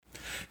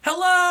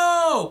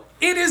Hello!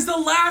 It is the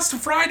last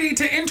Friday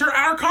to enter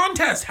our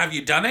contest. Have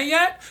you done it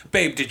yet?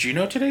 Babe, did you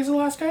know today's the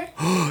last day?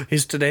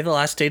 Is today the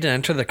last day to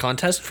enter the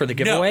contest for the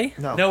giveaway?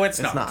 No, it's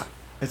not.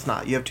 It's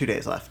not. You have 2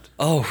 days left.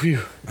 Oh,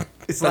 phew.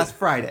 It's last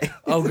Friday.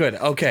 Oh, good.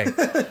 Okay.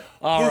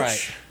 All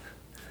right.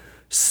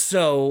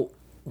 So,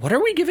 what are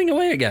we giving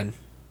away again?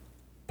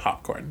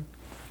 Popcorn.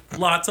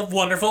 Lots of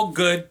wonderful,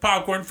 good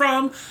popcorn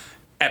from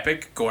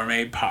Epic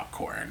Gourmet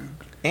Popcorn.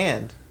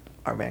 And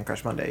our Man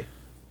Crush Monday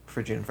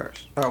for June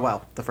 1st. Or,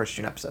 well, the first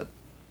June episode.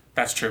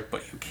 That's true,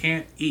 but you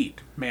can't eat,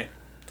 man.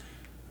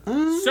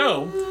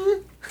 So,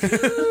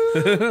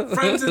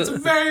 friends, it's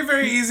very,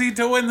 very easy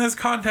to win this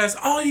contest.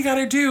 All you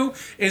gotta do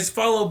is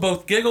follow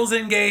both Giggles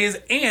and Gaze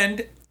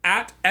and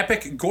at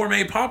Epic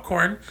Gourmet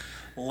Popcorn.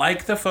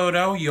 Like the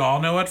photo. You all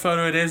know what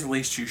photo it is. At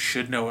least you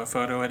should know what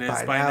photo it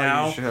is by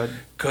now. You should.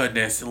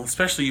 Goodness. And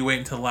especially you wait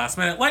until the last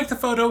minute. Like the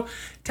photo,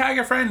 tag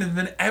a friend, and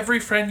then every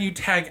friend you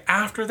tag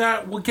after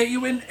that will get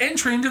you an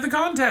entry into the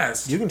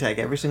contest. You can tag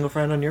every single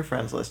friend on your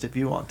friends list if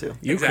you want to.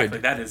 You exactly.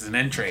 could. That is an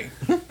entry.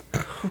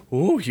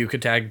 Ooh, you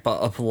could tag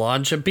a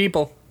bunch of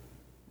people.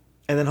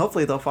 And then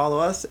hopefully they'll follow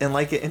us and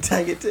like it and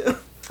tag it too.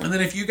 And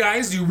then if you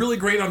guys do really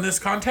great on this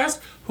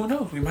contest, who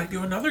knows? We might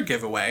do another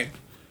giveaway.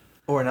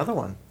 Or another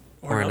one.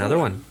 Or another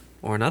one.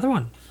 Or another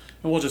one.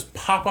 And we'll just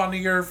pop onto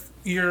your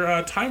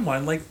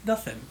timeline like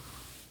nothing.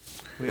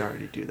 We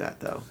already do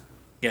that though.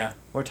 Yeah.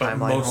 We're but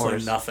timeline mostly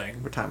whores.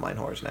 nothing. We're timeline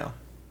whores now.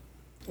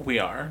 We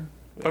are.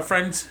 But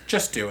friends,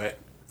 just do it.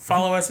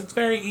 Follow us. It's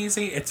very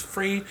easy. It's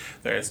free.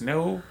 There is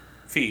no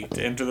fee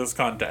to enter this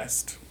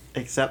contest.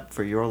 Except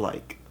for your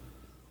like.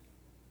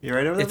 You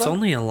right over there? It's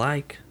only a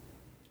like.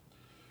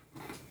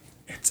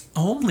 It's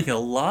only a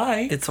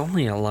like. It's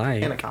only a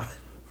like. And a comment.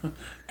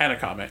 And a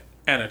comment.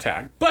 And a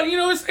tag. But, you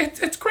know,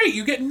 it's great.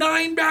 You get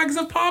 9 bags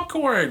of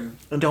popcorn.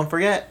 And don't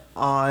forget,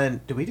 your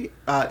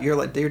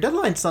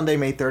deadline Sunday,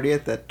 May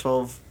 30th at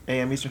 12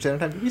 a.m. Eastern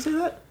Standard Time. Did we say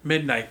that?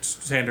 Midnight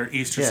Eastern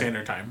Yeah.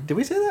 Standard Time. Did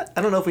we say that?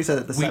 I don't know if we said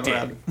it this time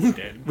around. We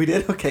did. We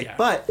did? Okay. Yeah.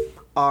 But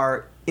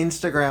our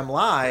Instagram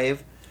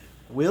Live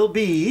will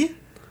be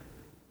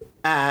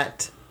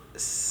at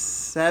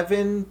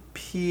 7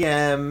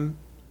 p.m.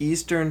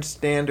 Eastern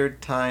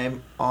Standard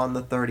Time on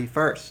the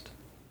 31st.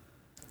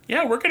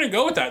 Yeah, we're going to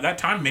go with that. That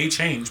time may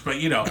change, but,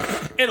 you know,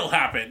 it'll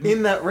happen.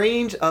 In that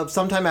range of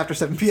sometime after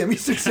 7 p.m.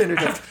 Eastern Standard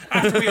Time.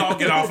 After we all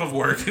get off of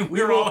work.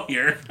 We're all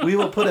here. We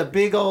will put a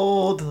big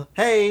old,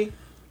 hey,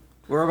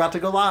 we're about to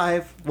go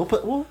live.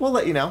 We'll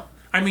let you know.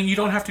 I mean, you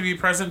don't have to be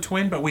present to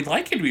win, but we'd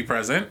like you to be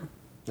present.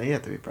 No, you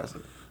have to be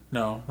present.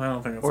 No, I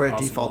don't think that's Or it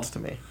possible. defaults to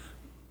me.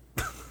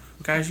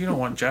 Guys, you don't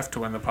want Jeff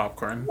to win the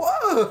popcorn.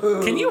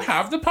 Whoa! Can you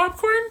have the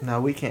popcorn?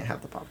 No, we can't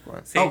have the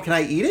popcorn. See? Oh, can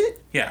I eat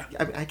it? Yeah,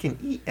 I can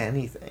eat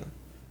anything.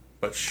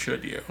 but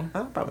should you?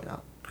 Oh, probably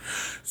not.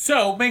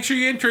 So, make sure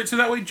you enter it so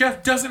that way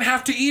Jeff doesn't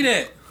have to eat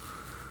it.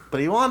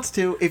 But he wants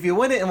to. If you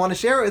win it and want to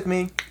share it with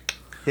me,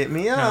 hit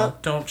me No,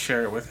 up. don't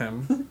share it with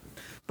him.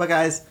 But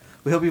guys,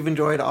 we hope you've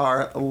enjoyed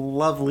our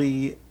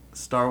lovely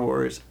Star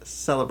Wars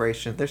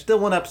celebration. There's still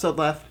one episode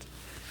left.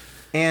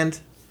 And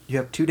you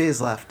have 2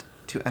 days left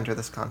to enter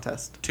this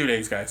contest. 2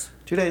 days, guys.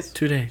 2 days.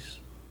 2 days.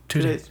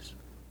 2 days.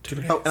 2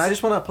 days. Oh, and I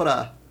just want to put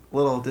a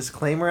little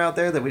disclaimer out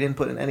there that we didn't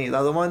put in any of the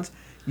other ones.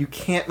 You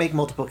can't make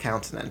multiple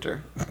counts and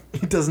enter.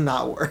 It does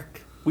not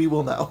work. We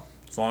will know.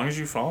 As long as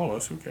you follow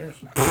us, who cares?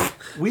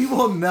 We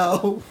will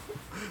know.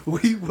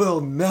 We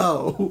will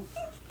know.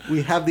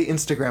 We have the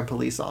Instagram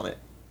police on it.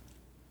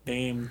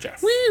 Name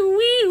Jeff.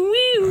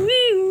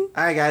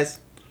 Alright, guys.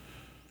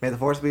 May the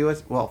force be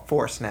with... Well,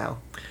 force now.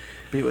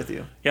 Be with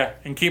you. Yeah,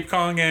 and keep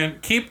calm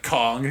and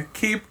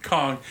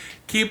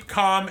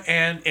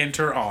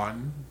enter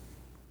on.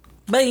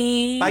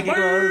 Bye. Bye,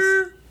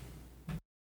 Giggles.